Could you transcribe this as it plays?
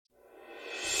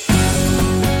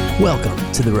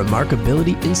Welcome to the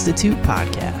Remarkability Institute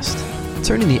podcast,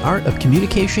 turning the art of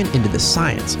communication into the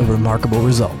science of remarkable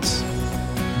results.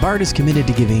 BART is committed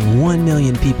to giving 1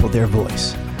 million people their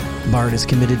voice. BART is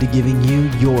committed to giving you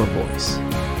your voice.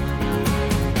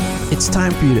 It's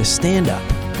time for you to stand up,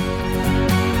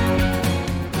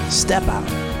 step out,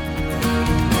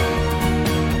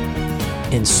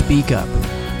 and speak up.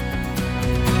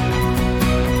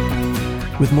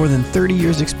 With more than 30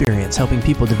 years experience helping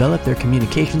people develop their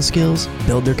communication skills,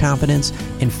 build their confidence,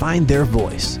 and find their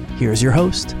voice, here's your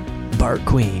host, Bart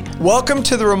Queen. Welcome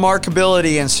to the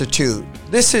Remarkability Institute.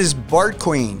 This is Bart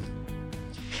Queen.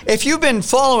 If you've been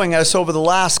following us over the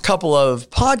last couple of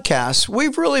podcasts,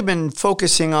 we've really been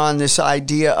focusing on this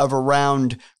idea of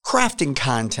around crafting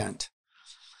content.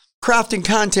 Crafting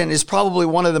content is probably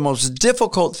one of the most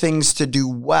difficult things to do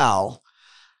well.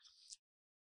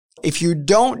 If you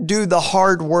don't do the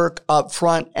hard work up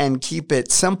front and keep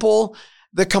it simple,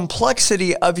 the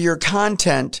complexity of your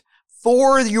content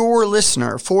for your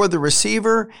listener, for the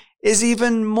receiver, is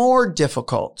even more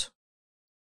difficult.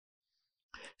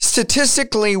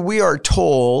 Statistically, we are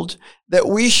told that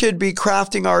we should be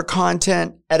crafting our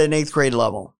content at an 8th grade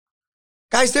level.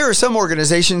 Guys, there are some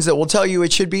organizations that will tell you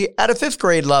it should be at a 5th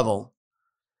grade level.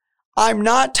 I'm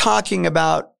not talking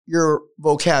about your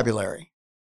vocabulary.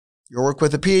 You work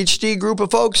with a PhD group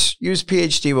of folks, use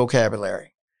PhD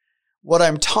vocabulary. What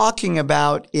I'm talking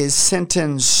about is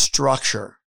sentence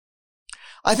structure.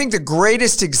 I think the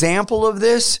greatest example of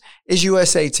this is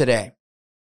USA Today.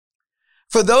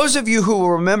 For those of you who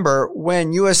will remember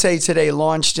when USA Today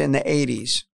launched in the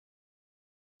 80s,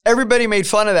 everybody made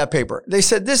fun of that paper. They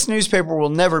said this newspaper will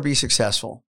never be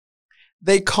successful.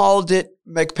 They called it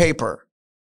McPaper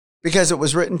because it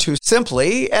was written too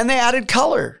simply and they added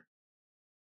color.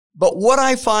 But what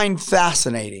I find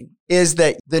fascinating is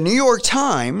that the New York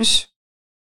Times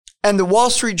and the Wall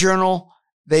Street Journal,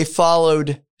 they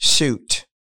followed suit.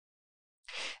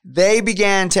 They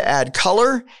began to add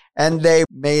color and they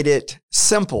made it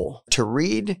simple to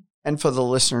read and for the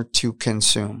listener to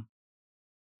consume.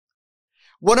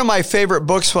 One of my favorite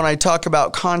books when I talk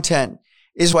about content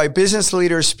is Why Business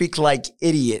Leaders Speak Like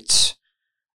Idiots.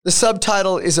 The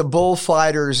subtitle is A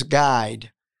Bullfighter's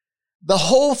Guide. The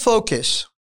whole focus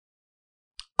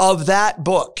of that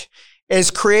book is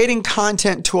creating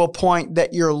content to a point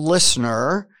that your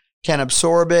listener can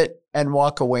absorb it and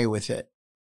walk away with it.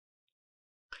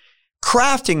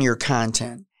 Crafting your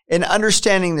content and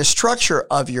understanding the structure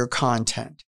of your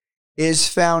content is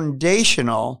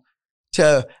foundational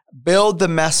to build the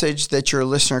message that your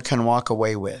listener can walk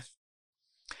away with.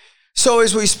 So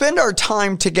as we spend our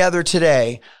time together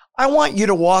today, I want you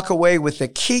to walk away with the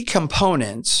key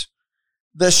components,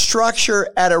 the structure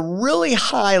at a really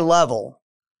high level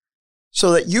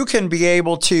so that you can be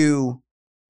able to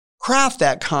craft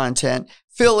that content,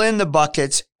 fill in the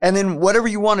buckets, and then whatever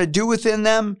you want to do within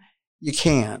them, you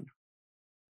can.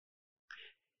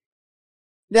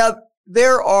 Now,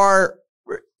 there are,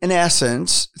 in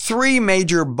essence, 3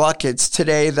 major buckets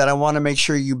today that I want to make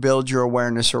sure you build your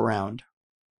awareness around.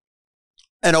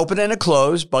 An open and a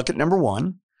close, bucket number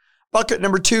 1. Bucket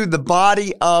number 2, the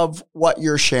body of what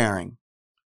you're sharing.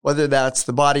 Whether that's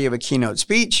the body of a keynote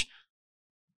speech,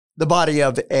 the body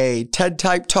of a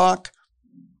TED-type talk,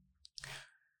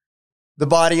 the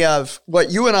body of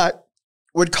what you and I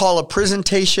would call a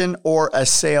presentation or a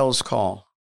sales call.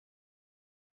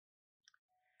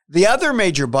 The other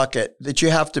major bucket that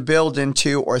you have to build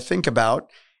into or think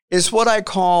about is what I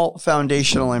call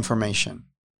foundational information.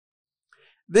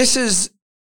 This is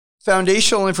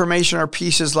foundational information are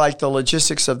pieces like the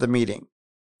logistics of the meeting.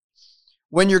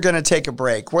 When you're going to take a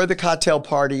break, where the cocktail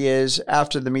party is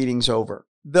after the meeting's over.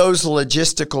 Those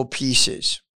logistical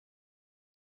pieces.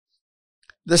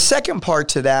 The second part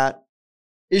to that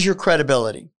is your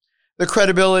credibility. The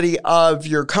credibility of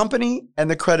your company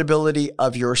and the credibility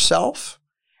of yourself.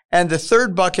 And the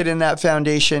third bucket in that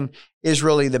foundation is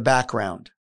really the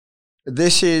background.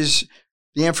 This is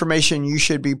the information you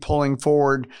should be pulling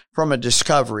forward from a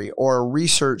discovery or a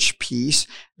research piece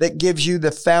that gives you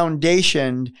the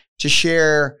foundation to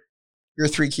share your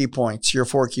 3 key points, your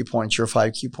 4 key points, your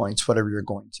 5 key points, whatever you're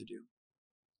going to do.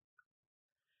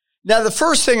 Now, the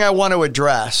first thing I want to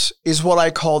address is what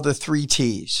I call the 3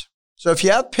 T's. So if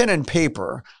you have pen and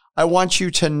paper, I want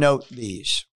you to note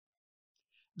these.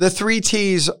 The 3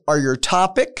 T's are your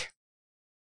topic,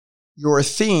 your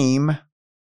theme,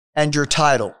 and your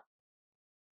title.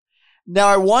 Now,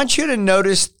 I want you to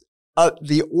notice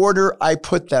the order I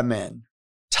put them in.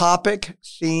 Topic,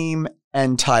 theme,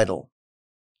 and title.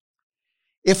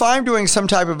 If I'm doing some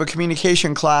type of a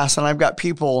communication class and I've got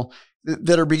people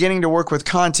that are beginning to work with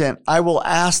content, I will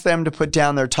ask them to put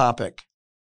down their topic.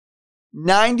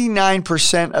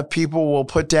 99% of people will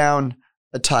put down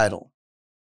a title.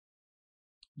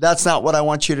 That's not what I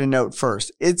want you to note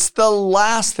first. It's the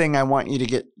last thing I want you to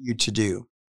get you to do.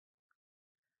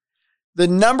 The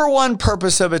number one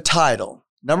purpose of a title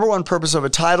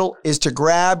is to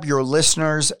grab your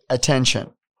listener's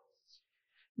attention.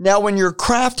 Now, when you're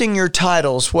crafting your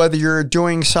titles, whether you're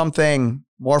doing something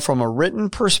more from a written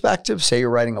perspective, say you're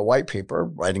writing a white paper,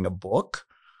 writing a book,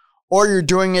 or you're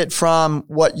doing it from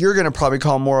what you're going to probably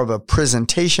call more of a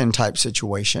presentation type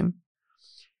situation,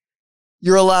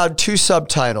 you're allowed 2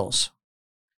 subtitles.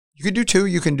 You can do 2,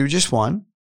 you can do just 1.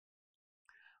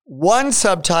 One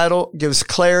subtitle gives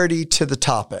clarity to the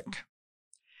topic.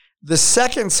 The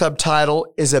second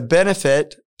subtitle is a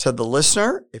benefit to the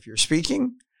listener if you're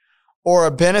speaking, or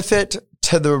a benefit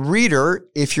to the reader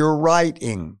if you're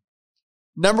writing.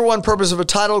 Number one purpose of a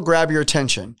title, grab your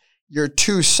attention. Your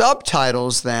 2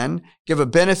 subtitles then give a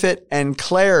benefit and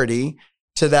clarity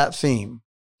to that theme.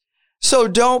 So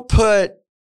don't put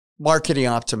marketing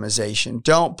optimization.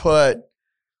 Don't put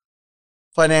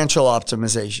financial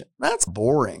optimization. That's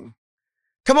boring.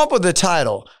 Come up with a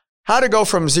title. How to go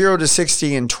from 0 to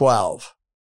 60 in 12.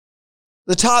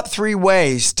 The top 3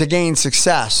 ways to gain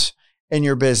success in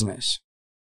your business.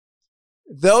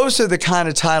 Those are the kind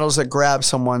of titles that grab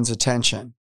someone's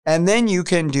attention. And then you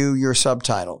can do your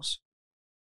subtitles.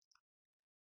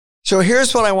 So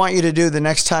here's what I want you to do the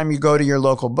next time you go to your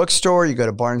local bookstore, you go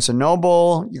to Barnes &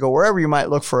 Noble, you go wherever you might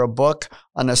look for a book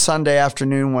on a Sunday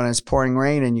afternoon when it's pouring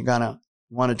rain and you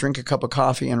want to drink a cup of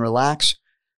coffee and relax.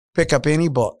 Pick up any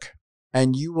book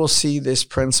and you will see this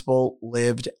principle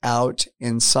lived out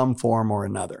in some form or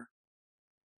another.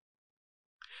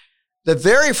 The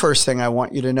very first thing I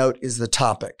want you to note is the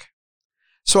topic.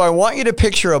 So I want you to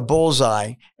picture a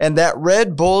bullseye, and that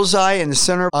red bullseye in the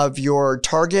center of your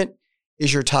target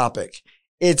is your topic.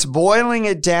 It's boiling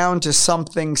it down to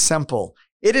something simple.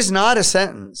 It is not a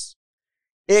sentence.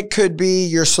 It could be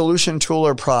your solution, tool,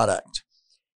 or product.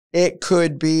 It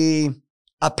could be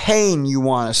a pain you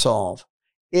want to solve.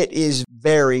 It is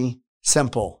very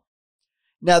simple.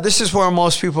 Now, this is where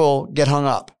most people get hung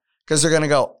up because they're going to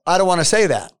go, I don't want to say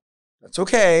that. That's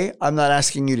okay. I'm not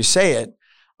asking you to say it.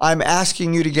 I'm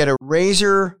asking you to get a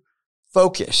razor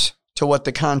focus to what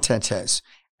the content is,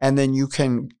 and then you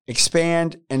can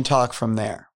expand and talk from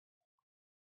there.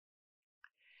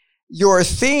 Your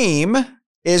theme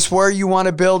is where you want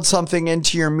to build something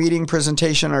into your meeting,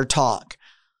 presentation, or talk.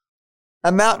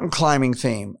 A mountain climbing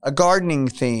theme, a gardening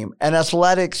theme, an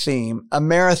athletic theme, a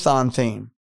marathon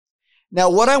theme. Now,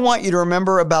 what I want you to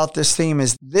remember about this theme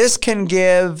is this can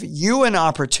give you an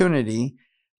opportunity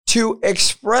to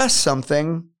express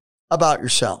something about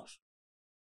yourself.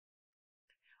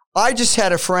 I just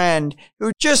had a friend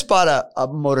who just bought a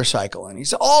motorcycle and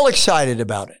he's all excited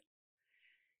about it.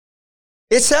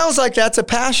 It sounds like that's a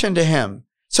passion to him.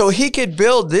 So he could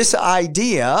build this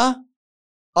idea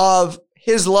of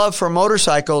his love for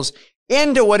motorcycles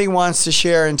into what he wants to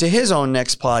share into his own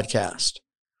next podcast.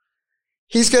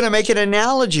 He's going to make an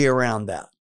analogy around that.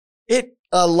 It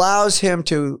allows him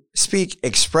to speak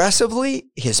expressively.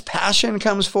 His passion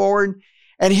comes forward.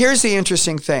 And here's the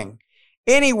interesting thing.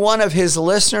 Any one of his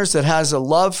listeners that has a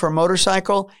love for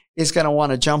motorcycle is going to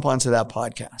want to jump onto that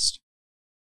podcast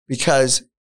because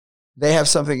they have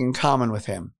something in common with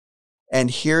him.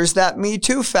 And here's that Me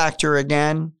Too factor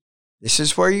again. This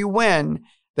is where you win.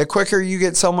 The quicker you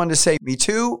get someone to say, me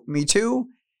too,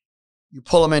 you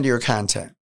pull them into your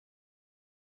content.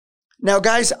 Now,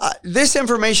 guys, this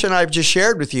information I've just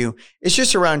shared with you is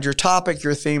just around your topic,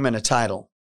 your theme, and a title.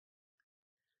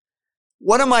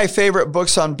 One of my favorite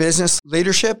books on business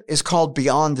leadership is called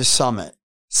Beyond the Summit.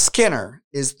 Skinner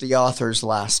is the author's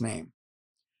last name.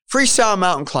 Freestyle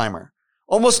mountain climber.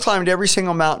 Almost climbed every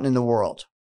single mountain in the world.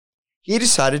 He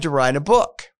decided to write a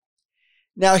book.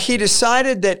 Now, he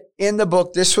decided that in the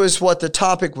book, this was what the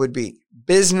topic would be,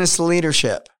 business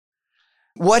leadership.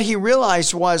 What he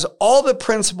realized was all the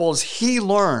principles he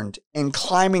learned in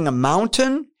climbing a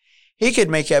mountain, he could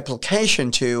make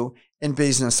application to in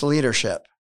business leadership.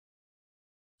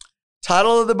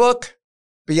 Title of the book,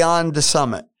 Beyond the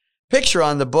Summit. Picture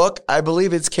on the book, I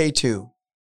believe it's K2.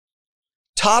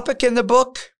 Topic in the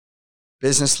book,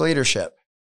 business leadership.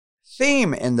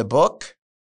 Theme in the book,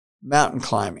 mountain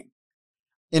climbing.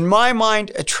 In my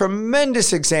mind, a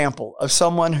tremendous example of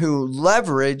someone who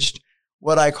leveraged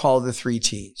what I call the 3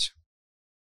 T's.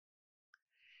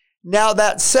 Now,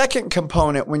 that second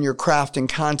component when you're crafting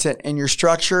content in your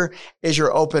structure is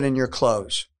your open and your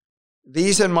close.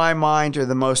 These, in my mind, are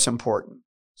the most important.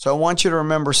 So I want you to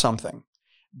remember something.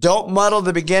 Don't muddle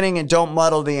the beginning and don't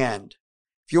muddle the end.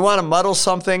 If you want to muddle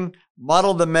something,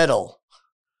 muddle the middle.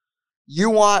 You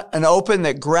want an open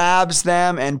that grabs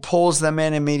them and pulls them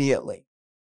in immediately.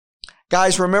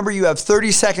 Guys, remember you have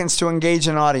 30 seconds to engage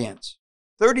an audience.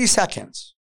 30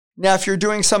 seconds. Now, if you're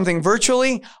doing something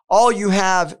virtually, all you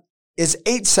have is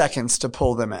 8 seconds to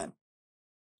pull them in.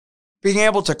 Being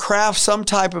able to craft some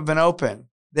type of an open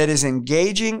that is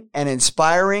engaging and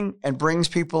inspiring and brings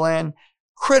people in,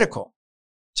 critical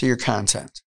to your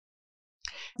content.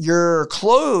 Your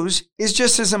close is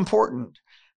just as important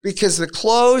because the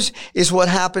close is what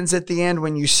happens at the end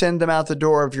when you send them out the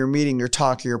door of your meeting, your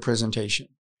talk, or your presentation.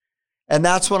 And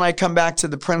that's when I come back to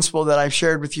the principle that I've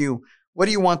shared with you. What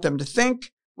do you want them to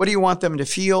think? What do you want them to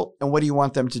feel? And what do you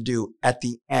want them to do at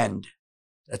the end?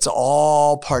 That's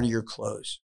all part of your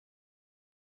close.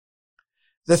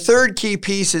 The third key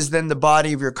piece is then the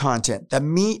body of your content, the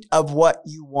meat of what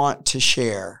you want to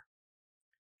share.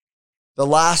 The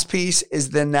last piece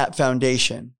is then that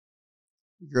foundation,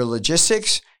 your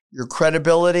logistics, your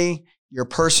credibility, your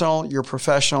personal, your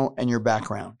professional, and your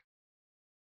background.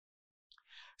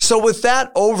 So with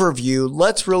that overview,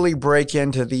 let's really break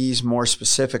into these more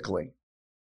specifically.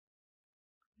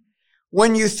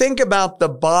 When you think about the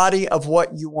body of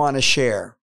what you want to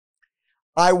share,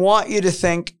 I want you to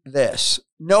think this: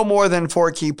 no more than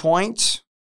 4 key points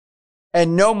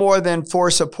and no more than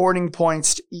 4 supporting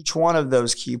points to each one of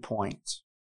those key points.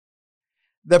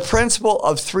 The principle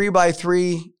of 3 by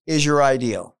 3 is your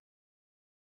ideal.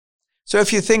 So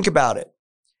if you think about it,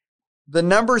 the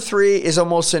number 3 is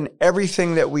almost in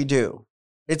everything that we do.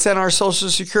 It's in our social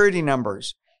security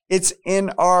numbers. It's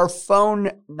in our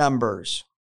phone numbers.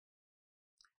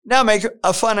 Now make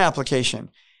a fun application.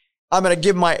 I'm going to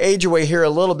give my age away here a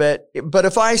little bit, but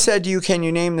if I said to you, can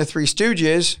you name the 3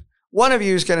 Stooges? One of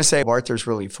you is going to say, Bart, there's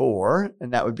really 4,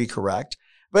 and that would be correct.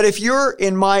 But if you're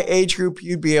in my age group,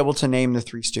 you'd be able to name the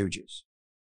 3 Stooges.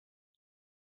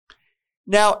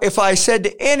 Now, if I said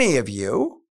to any of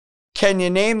you, can you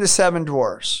name the 7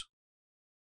 Dwarfs?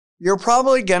 You're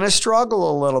probably going to struggle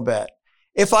a little bit.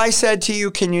 If I said to you,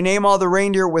 can you name all the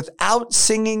reindeer without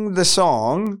singing the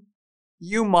song?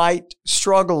 You might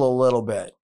struggle a little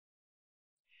bit.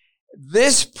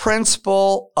 This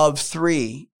principle of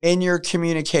 3 in your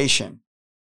communication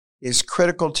is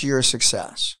critical to your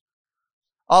success.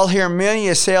 I'll hear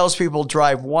many salespeople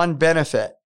drive 1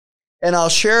 benefit, and I'll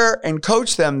share and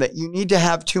coach them that you need to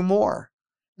have 2 more.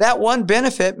 That 1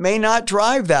 benefit may not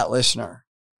drive that listener.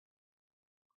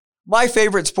 My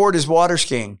favorite sport is water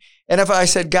skiing. And if I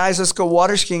said, guys, let's go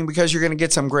water skiing because you're going to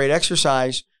get some great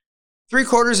exercise,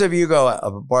 3/4 of you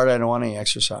go, Bart, I don't want any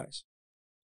exercise.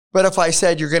 But if I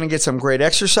said you're going to get some great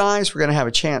exercise, we're going to have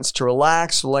a chance to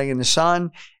relax, lay in the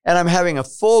sun, and I'm having a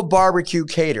full barbecue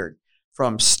catered,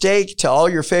 from steak to all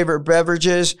your favorite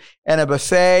beverages and a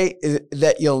buffet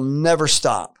that you'll never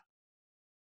stop.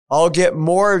 I'll get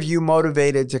more of you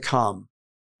motivated to come.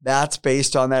 That's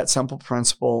based on that simple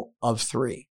principle of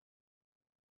 3.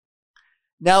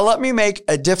 Now, let me make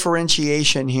a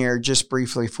differentiation here just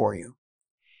briefly for you.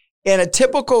 In a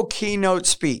typical keynote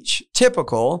speech,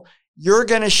 you're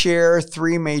going to share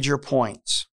 3 major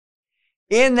points.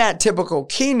 In that typical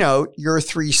keynote, your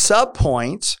 3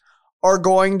 sub-points are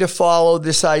going to follow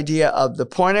this idea of the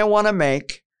point I want to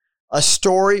make, a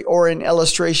story or an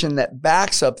illustration that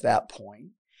backs up that point,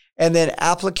 and then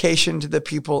application to the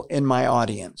people in my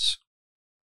audience.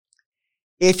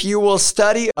 If you will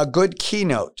study a good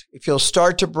keynote, if you'll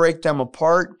start to break them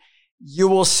apart, you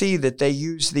will see that they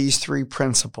use these 3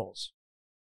 principles.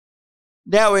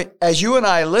 Now, as you and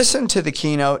I listen to the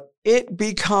keynote, it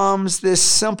becomes this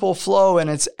simple flow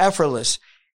and it's effortless,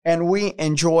 and we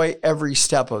enjoy every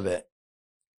step of it.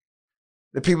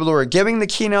 The people who are giving the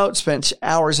keynote spent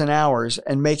hours and hours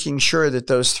and making sure that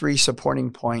those 3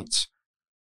 supporting points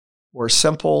were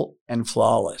simple and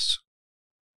flawless.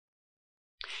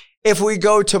 If we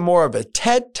go to more of a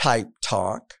TED type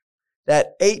talk,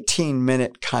 that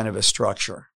 18-minute kind of a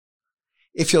structure,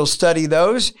 if you'll study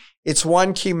those, it's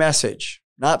 1 key message,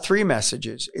 not 3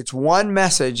 messages. It's 1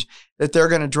 message that they're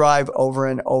going to drive over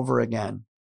and over again.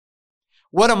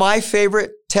 One of my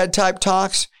favorite TED type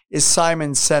talks is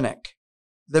Simon Sinek,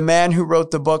 the man who wrote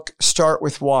the book Start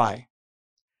With Why.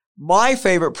 My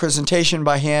favorite presentation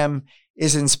by him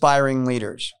is Inspiring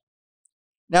Leaders.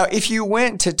 Now, if you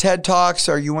went to TED Talks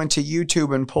or you went to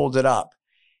YouTube and pulled it up,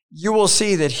 you will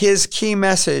see that his key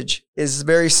message is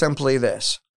very simply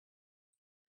this: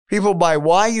 people buy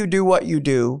why you do what you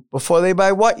do before they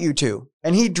buy what you do.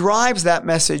 And he drives that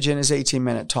message in his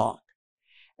 18-minute talk.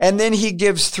 And then he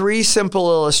gives 3 simple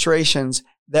illustrations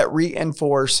that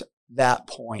reinforce that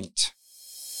point.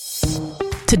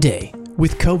 Today,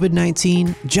 With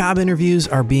COVID-19, job interviews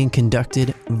are being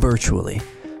conducted virtually.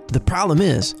 The problem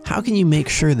is, how can you make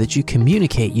sure that you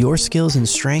communicate your skills and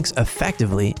strengths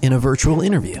effectively in a virtual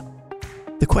interview?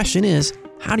 The question is,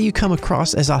 how do you come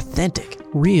across as authentic,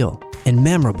 real, and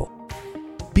memorable?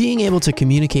 Being able to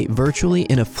communicate virtually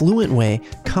in a fluent way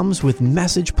comes with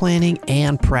message planning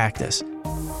and practice.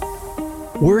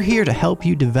 We're here to help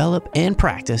you develop and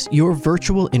practice your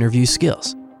virtual interview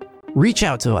skills. Reach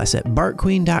out to us at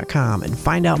bartqueen.com and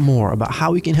find out more about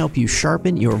how we can help you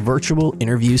sharpen your virtual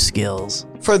interview skills.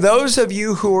 For those of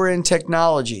you who are in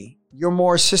technology, you're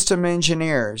more system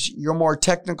engineers, you're more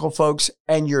technical folks,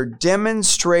 and you're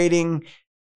demonstrating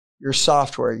your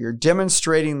software, you're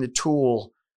demonstrating the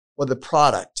tool or the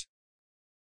product.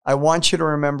 I want you to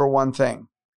remember one thing.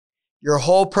 Your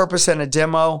whole purpose in a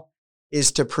demo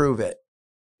is to prove it.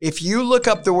 If you look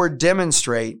up the word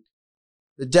demonstrate,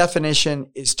 the definition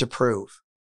is to prove.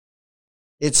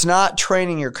 It's not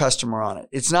training your customer on it.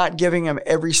 It's not giving them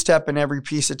every step and every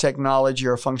piece of technology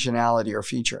or functionality or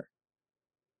feature.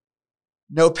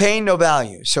 No pain, no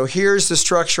value. So here's the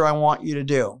structure I want you to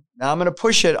do. Now I'm going to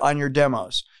push it on your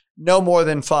demos. No more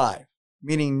than 5,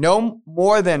 meaning no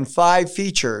more than 5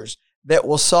 features that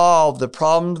will solve the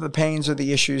problems, the pains, or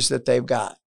the issues that they've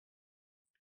got.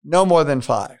 No more than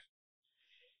 5.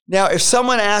 Now, if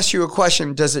someone asks you a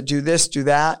question, does it do this, do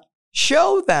that?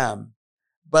 Show them.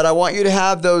 But I want you to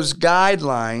have those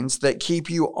guidelines that keep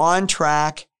you on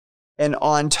track and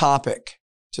on topic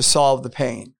to solve the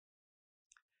pain.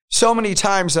 So many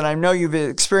times, and I know you've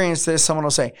experienced this, someone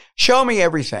will say, show me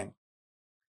everything.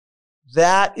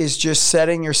 That is just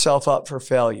setting yourself up for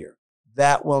failure.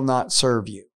 That will not serve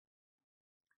you.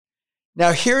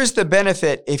 Now, here's the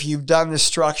benefit if you've done the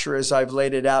structure as I've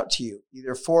laid it out to you,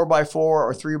 either 4x4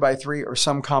 or 3x3 or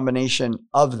some combination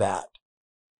of that.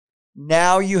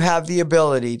 Now you have the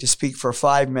ability to speak for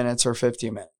 5 minutes or 50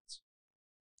 minutes.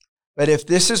 But if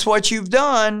this is what you've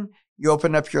done, you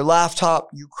open up your laptop,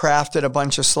 you crafted a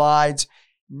bunch of slides,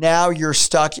 now you're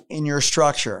stuck in your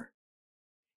structure.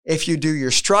 If you do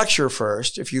your structure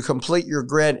first, if you complete your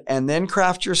grid and then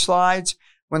craft your slides,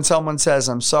 when someone says,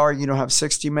 I'm sorry, you don't have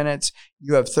 60 minutes,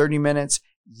 you have 30 minutes,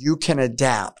 you can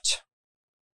adapt.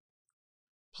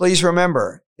 Please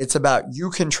remember, it's about you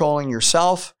controlling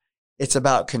yourself, it's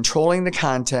about controlling the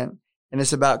content, and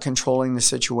it's about controlling the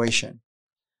situation.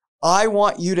 I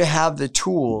want you to have the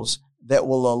tools that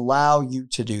will allow you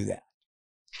to do that.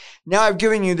 Now I've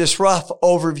given you this rough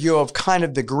overview of kind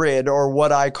of the grid, or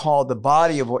what I call the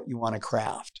body of what you want to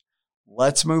craft.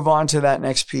 Let's move on to that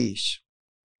next piece.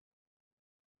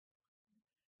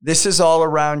 This is all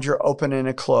around your open and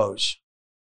a close.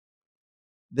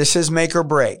 This is make or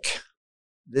break.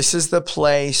 This is the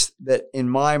place that, in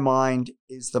my mind,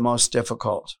 is the most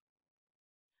difficult.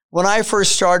 When I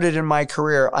first started in my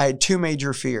career, I had 2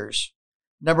 major fears.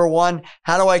 Number 1,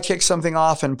 how do I kick something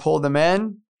off and pull them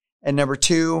in? And number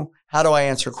 2, how do I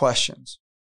answer questions?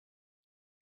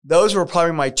 Those were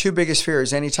probably my 2 biggest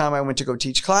fears anytime I went to go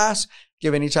teach class,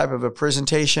 give any type of a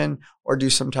presentation, or do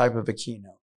some type of a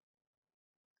keynote.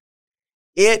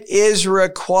 It is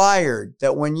required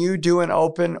that when you do an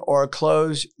open or a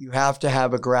close, you have to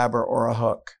have a grabber or a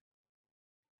hook.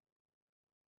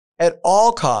 At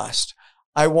all costs,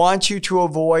 I want you to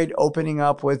avoid opening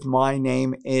up with "my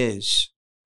name is."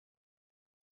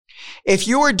 If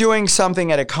you were doing something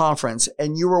at a conference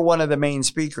and you were one of the main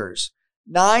speakers,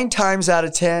 9 times out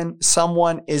of 10,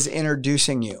 someone is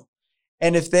introducing you.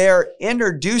 And if they're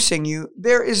introducing you,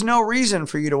 there is no reason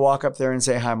for you to walk up there and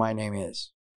say, "Hi, my name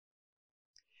is."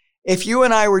 If you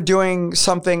and I were doing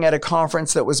something at a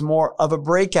conference that was more of a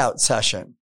breakout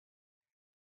session,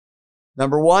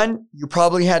 number 1, you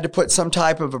probably had to put some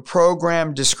type of a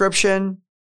program description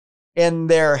in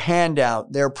their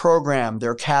handout, their program,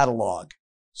 their catalog.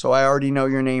 So I already know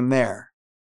your name there.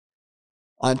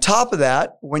 On top of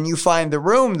that, when you find the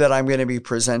room that I'm going to be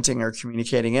presenting or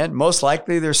communicating in, most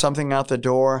likely there's something out the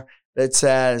door that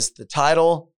says the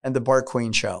title and the Bart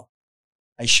Queen Show.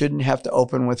 I shouldn't have to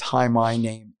open with, "Hi, my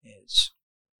name is."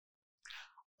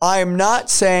 I am not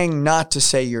saying not to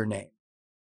say your name.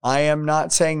 I am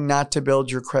not saying not to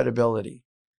build your credibility.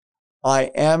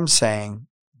 I am saying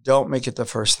don't make it the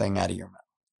first thing out of your mouth.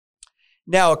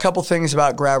 Now, a couple things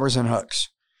about grabbers and hooks.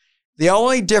 The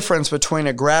only difference between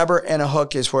a grabber and a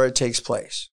hook is where it takes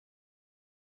place.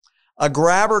 A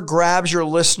grabber grabs your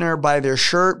listener by their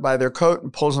shirt, by their coat,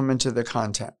 and pulls them into the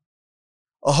content.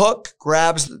 A hook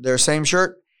grabs their same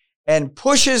shirt and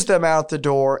pushes them out the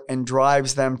door and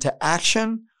drives them to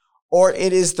action, or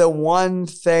it is the one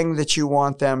thing that you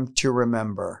want them to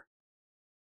remember.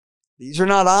 These are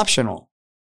not optional.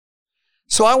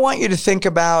 So I want you to think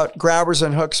about grabbers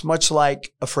and hooks much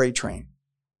like a freight train.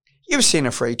 You've seen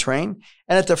a freight train,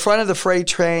 and at the front of the freight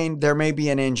train, there may be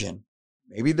an engine.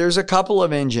 Maybe there's a couple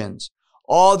of engines.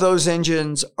 All those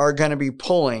engines are going to be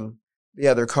pulling the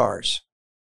other cars.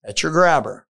 That's your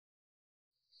grabber.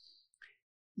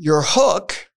 Your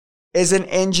hook is an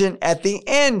engine at the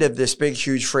end of this big,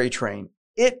 huge freight train.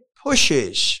 It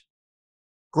pushes.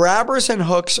 Grabbers and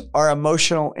hooks are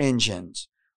emotional engines.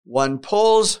 One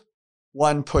pulls,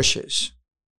 one pushes.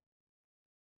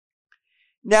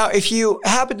 Now, if you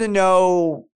happen to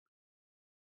know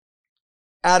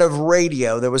out of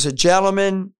radio, there was a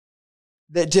gentleman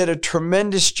that did a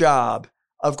tremendous job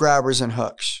of grabbers and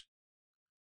hooks.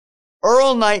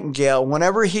 Earl Nightingale,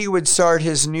 whenever he would start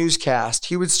his newscast,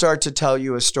 he would start to tell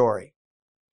you a story.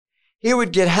 He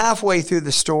would get halfway through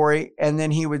the story and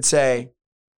then he would say,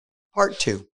 part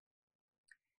 2.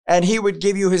 And he would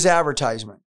give you his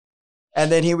advertisement. And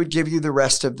then he would give you the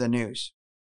rest of the news.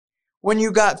 When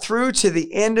you got through to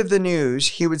the end of the news,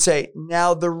 he would say,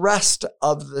 now the rest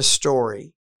of the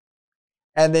story.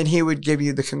 And then he would give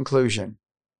you the conclusion.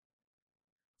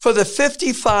 For the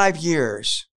 55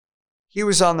 years he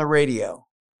was on the radio,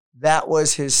 that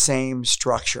was his same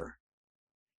structure.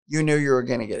 You knew you were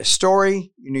going to get a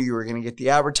story, you knew you were going to get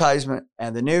the advertisement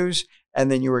and the news, and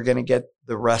then you were going to get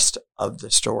the rest of the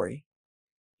story.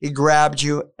 He grabbed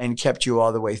you and kept you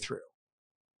all the way through.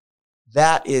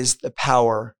 That is the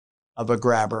power of a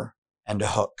grabber and a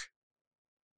hook.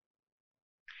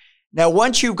 Now,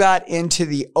 once you got into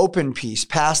the open piece,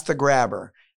 past the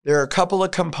grabber, there are a couple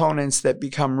of components that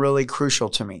become really crucial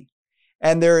to me.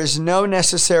 And there is no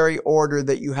necessary order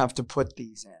that you have to put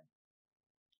these in.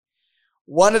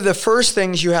 One of the first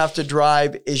things you have to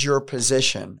drive is your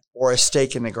position or a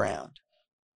stake in the ground.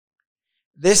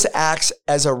 This acts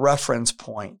as a reference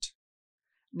point.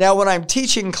 Now, when I'm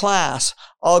teaching class,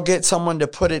 I'll get someone to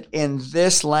put it in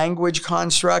this language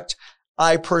construct.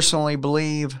 I personally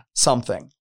believe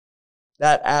something.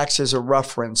 That acts as a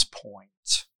reference point.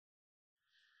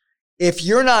 If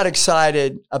you're not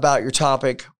excited about your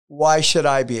topic, why should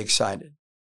I be excited?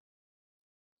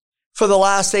 For the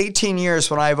last 18 years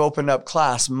when I've opened up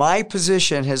class, my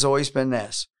position has always been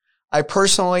this. I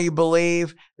personally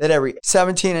believe that every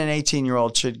 17 and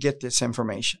 18-year-old should get this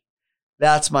information.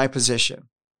 That's my position.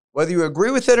 Whether you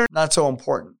agree with it or not, so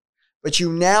important. But you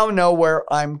now know where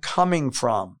I'm coming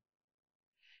from.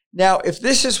 Now, if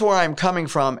this is where I'm coming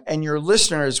from and your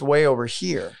listener is way over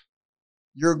here,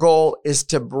 your goal is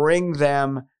to bring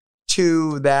them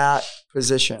to that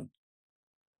position.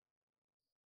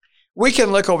 We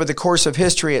can look over the course of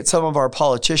history at some of our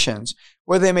politicians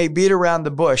where they may beat around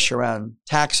the bush around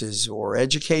taxes or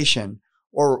education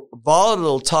or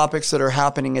volatile topics that are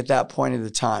happening at that point of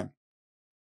the time.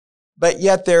 But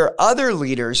yet there are other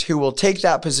leaders who will take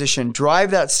that position, drive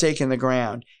that stake in the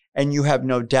ground, and you have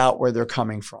no doubt where they're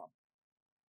coming from.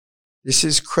 This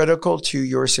is critical to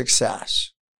your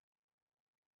success.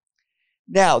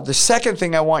 Now, the second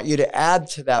thing I want you to add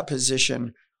to that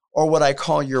position are what I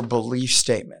call your belief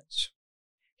statements.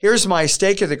 Here's my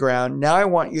stake in the ground. Now I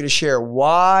want you to share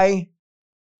why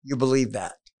you believe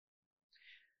that.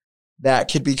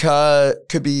 That could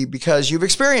be because you've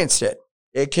experienced it.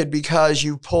 It could be because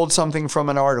you pulled something from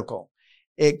an article.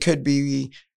 It could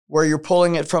be where you're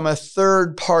pulling it from a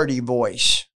third-party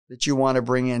voice that you want to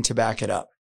bring in to back it up.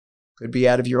 Could be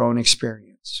out of your own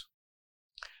experience.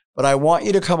 But I want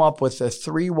you to come up with the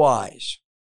 3 whys.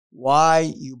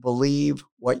 Why you believe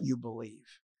what you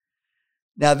believe.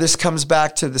 Now, this comes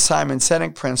back to the Simon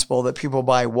Sinek principle that people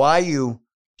buy why you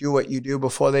do what you do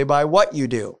before they buy what you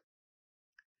do.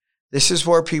 This is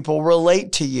where people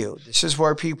relate to you. This is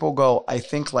where people go, I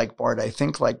think like Bart, I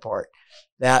think like Bart.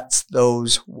 That's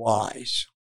those whys.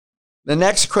 The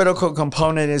next critical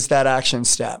component is that action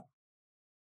step.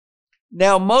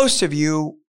 Now, most of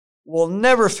you will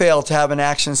never fail to have an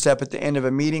action step at the end of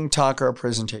a meeting, talk, or a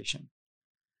presentation.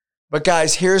 But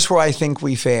guys, here's where I think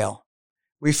we fail.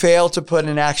 We fail to put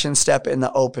an action step in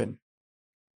the open.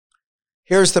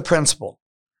 Here's the principle.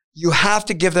 You have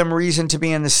to give them reason to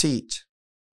be in the seat.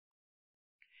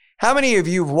 How many of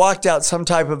you have walked out some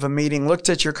type of a meeting, looked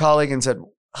at your colleague and said,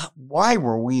 why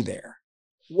were we there?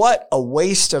 What a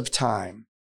waste of time.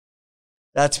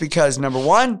 That's because, number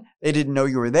 1, they didn't know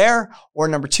you were there, or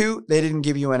number 2, they didn't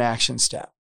give you an action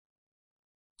step.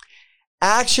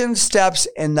 Action steps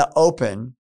in the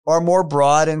open are more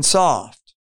broad and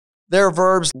soft. They're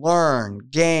verbs learn,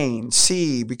 gain,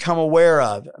 see, become aware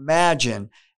of, imagine,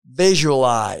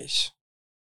 visualize.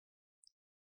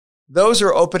 Those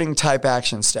are opening type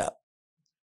action steps.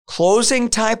 Closing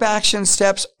type action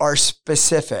steps are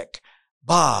specific.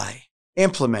 Buy,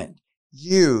 implement,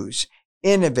 use,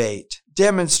 innovate,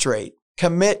 demonstrate,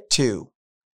 commit to,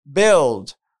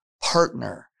 build,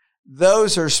 partner.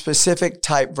 Those are specific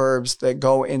type verbs that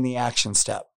go in the action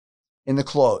step, in the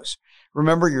close.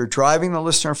 Remember, you're driving the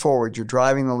listener forward. You're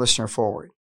driving the listener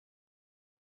forward.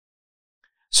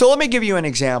 So let me give you an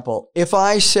example. If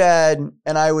I said,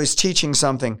 and I was teaching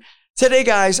something, today,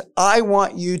 guys, I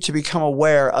want you to become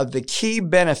aware of the key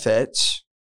benefits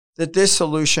that this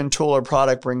solution, tool, or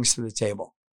product brings to the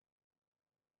table.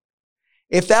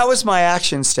 If that was my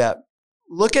action step,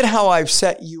 look at how I've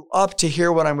set you up to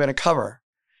hear what I'm going to cover.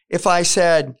 If I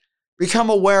said, become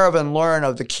aware of and learn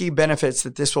of the key benefits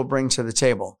that this will bring to the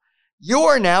table, you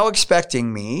are now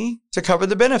expecting me to cover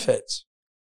the benefits.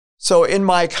 So in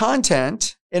my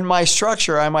content, in my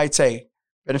structure, I might say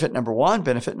benefit number 1,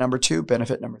 benefit number 2,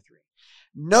 benefit number 3.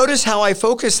 Notice how I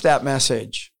focus that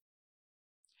message.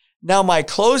 Now, my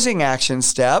closing action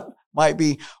step might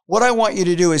be, what I want you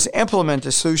to do is implement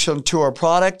a solution to our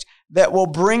product that will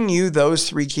bring you those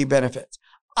 3 key benefits.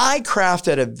 I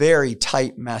crafted a very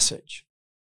tight message,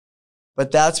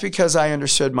 but that's because I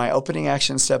understood my opening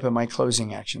action step and my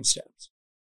closing action steps.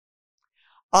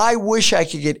 I wish I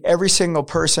could get every single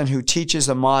person who teaches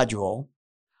a module.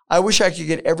 I wish I could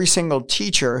get every single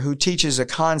teacher who teaches a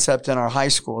concept in our high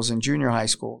schools and junior high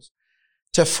schools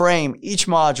to frame each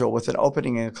module with an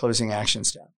opening and a closing action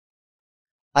step.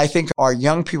 I think our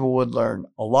young people would learn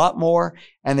a lot more,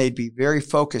 and they'd be very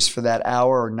focused for that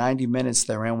hour or 90 minutes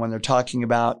they're in when they're talking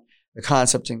about the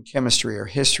concept in chemistry or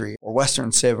history or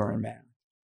Western Civ or in math.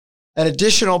 An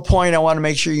additional point I want to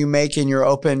make sure you make in your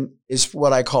open is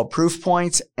what I call proof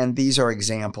points, and these are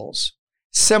examples.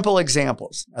 Simple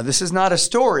examples. Now, this is not a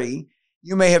story.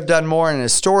 You may have done more in a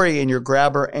story in your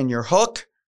grabber and your hook,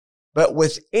 but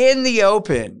within the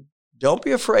open, don't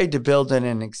be afraid to build in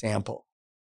an example.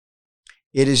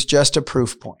 It is just a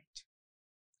proof point.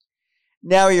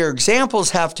 Now, your examples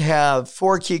have to have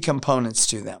 4 key components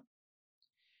to them.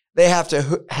 They have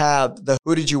to have the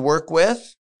who did you work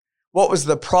with? What was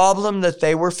the problem that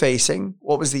they were facing?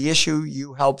 What was the issue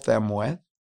you helped them with?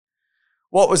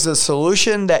 What was the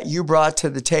solution that you brought to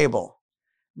the table?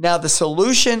 Now, the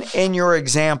solution in your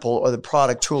example or the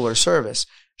product, tool, or service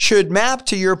should map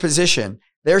to your position.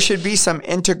 There should be some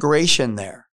integration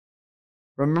there.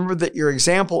 Remember that your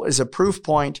example is a proof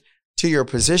point to your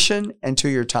position and to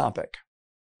your topic.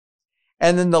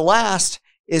 And then the last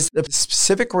is the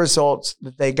specific results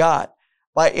that they got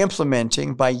by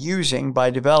implementing, by using, by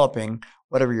developing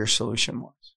whatever your solution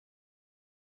was.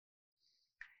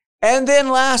 And then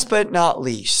last but not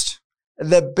least,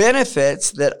 the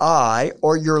benefits that I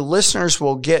or your listeners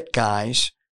will get,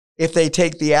 guys, if they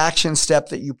take the action step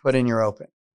that you put in your open.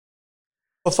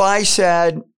 If I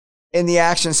said in the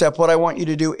action step, what I want you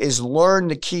to do is learn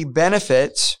the key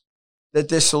benefits that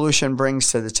this solution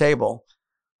brings to the table,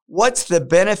 what's the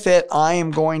benefit I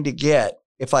am going to get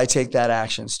if I take that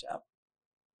action step?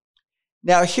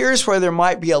 Now, here's where there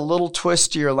might be a little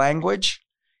twist to your language.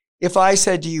 If I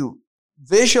said to you,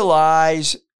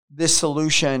 visualize this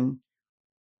solution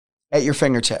at your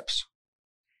fingertips,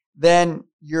 then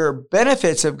your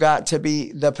benefits have got to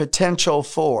be the potential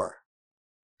for,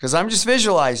 because I'm just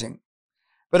visualizing.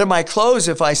 But in my close,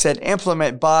 if I said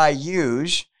implement, buy,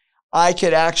 use, I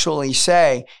could actually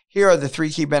say, here are the 3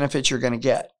 key benefits you're going to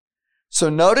get. So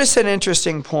notice an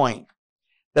interesting point.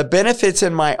 The benefits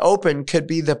in my open could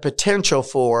be the potential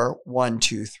for 1,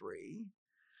 2, 3.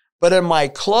 But in my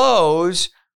close,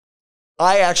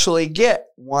 I actually get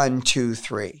 1, 2,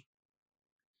 3.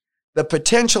 The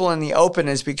potential in the open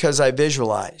is because I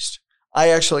visualized. I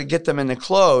actually get them in the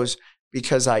close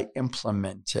because I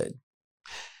implemented.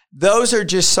 Those are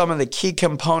just some of the key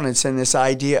components in this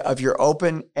idea of your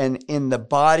open and in the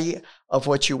body of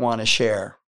what you want to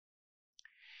share.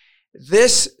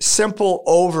 This simple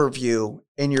overview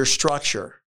in your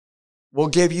structure will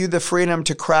give you the freedom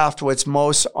to craft what's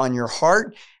most on your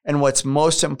heart and what's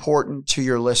most important to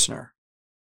your listener.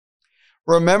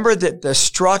 Remember that the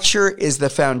structure is the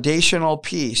foundational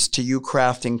piece to you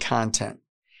crafting content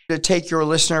to take your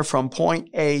listener from point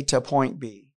A to point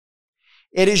B.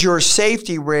 It is your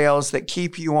safety rails that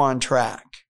keep you on track,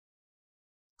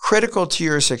 critical to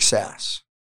your success.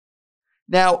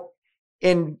 Now,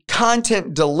 in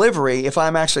content delivery, if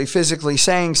I'm actually physically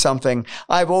saying something,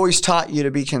 I've always taught you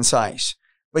to be concise,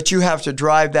 but you have to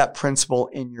drive that principle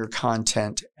in your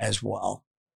content as well.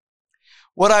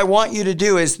 What I want you to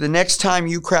do is the next time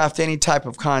you craft any type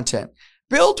of content,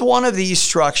 build one of these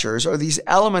structures or these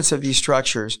elements of these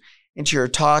structures into your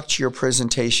talk, to your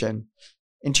presentation,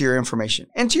 into your information,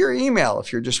 into your email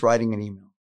if you're just writing an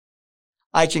email.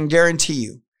 I can guarantee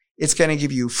you it's going to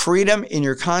give you freedom in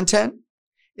your content.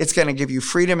 It's going to give you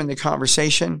freedom in the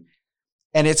conversation.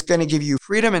 And it's going to give you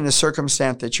freedom in the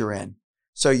circumstance that you're in.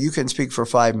 So you can speak for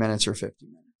 5 minutes or 50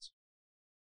 minutes.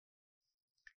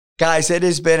 Guys, it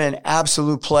has been an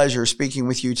absolute pleasure speaking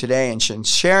with you today and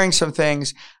sharing some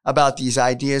things about these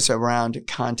ideas around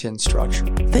content structure.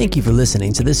 Thank you for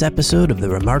listening to this episode of the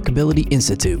Remarkability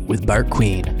Institute with Bart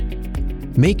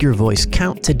Queen. Make your voice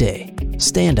count today.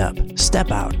 Stand up,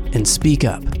 step out, and speak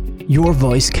up. Your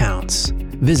voice counts.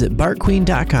 Visit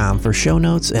bartqueen.com for show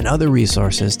notes and other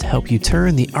resources to help you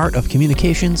turn the art of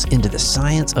communications into the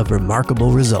science of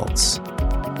remarkable results.